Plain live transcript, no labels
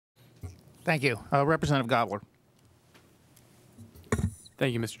Thank you. Representative Gabler.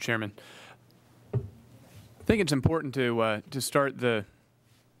 Thank you, Mr. Chairman. I think it's important to start the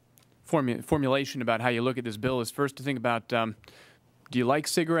formulation about how you look at this bill is first to think about, do you like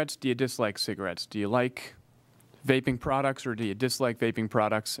cigarettes? Do you dislike cigarettes? Do you like vaping products or do you dislike vaping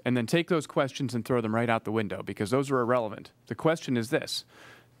products? And then take those questions and throw them right out the window because those are irrelevant. The question is this: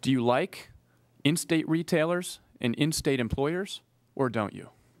 do you like in-state retailers and in-state employers or don't you?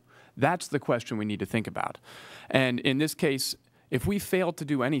 That's the question we need to think about. And in this case, if we fail to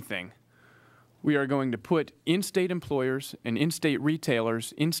do anything, we are going to put in-state employers and in-state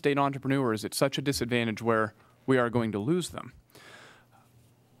retailers, in-state entrepreneurs at such a disadvantage where we are going to lose them.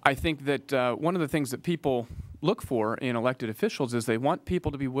 I think that one of the things that people look for in elected officials is they want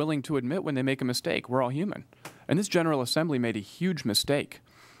people to be willing to admit when they make a mistake. We're all human. And this General Assembly made a huge mistake.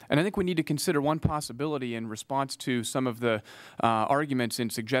 And I think we need to consider one possibility in response to some of the arguments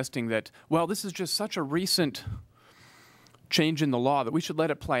in suggesting that, well, this is just such a recent change in the law that we should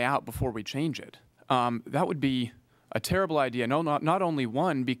let it play out before we change it. That would be a terrible idea. No, not only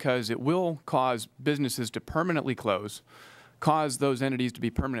one, because it will cause businesses to permanently close, cause those entities to be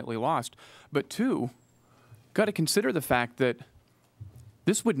permanently lost, but two, got to consider the fact that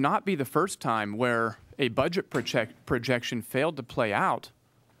this would not be the first time where a budget projection failed to play out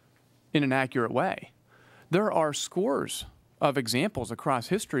in an accurate way. There are scores of examples across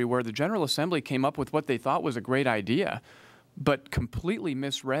history where the General Assembly came up with what they thought was a great idea, but completely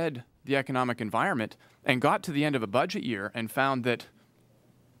misread the economic environment and got to the end of a budget year and found that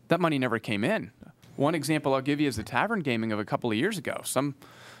that money never came in. One example I'll give you is the tavern gaming of a couple of years ago. Some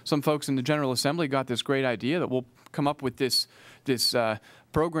folks in the General Assembly got this great idea that we'll come up with this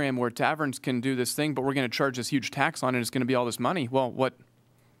program where taverns can do this thing, but we're going to charge this huge tax on it. It's going to be all this money. Well, what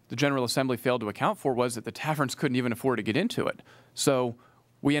the General Assembly failed to account for was that the taverns couldn't even afford to get into it. So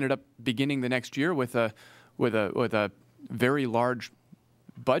we ended up beginning the next year with a very large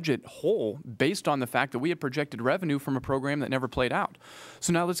budget hole based on the fact that we had projected revenue from a program that never played out.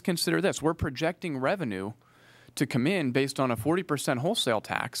 So now let's consider this. We're projecting revenue to come in based on a 40% wholesale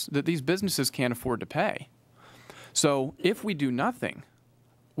tax that these businesses can't afford to pay. So if we do nothing,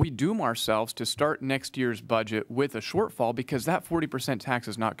 we doom ourselves to start next year's budget with a shortfall because that 40% tax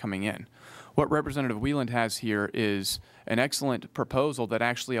is not coming in. What Representative Wieland has here is an excellent proposal that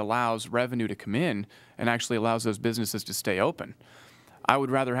actually allows revenue to come in and actually allows those businesses to stay open. I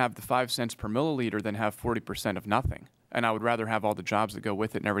would rather have the 5 cents per milliliter than have 40% of nothing. And I would rather have all the jobs that go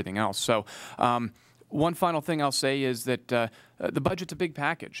with it and everything else. So one final thing I'll say is that the budget's a big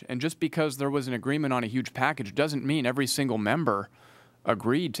package. And just because there was an agreement on a huge package doesn't mean every single member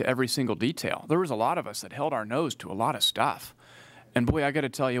agreed to every single detail. There was a lot of us that held our nose to a lot of stuff. And boy, I got to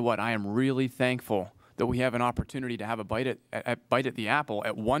tell you what, I am really thankful that we have an opportunity to have a bite at the apple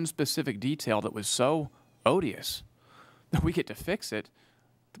at one specific detail that was so odious that we get to fix it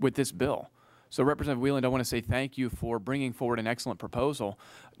with this bill. So Representative Wieland, I want to say thank you for bringing forward an excellent proposal.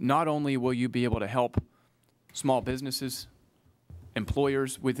 Not only will you be able to help small businesses,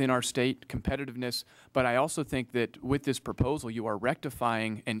 employers within our state, competitiveness, but I also think that with this proposal you are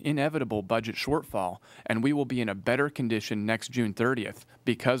rectifying an inevitable budget shortfall, and we will be in a better condition next June 30th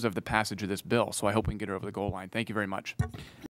because of the passage of this bill. So I hope we can get it over the goal line. Thank you very much.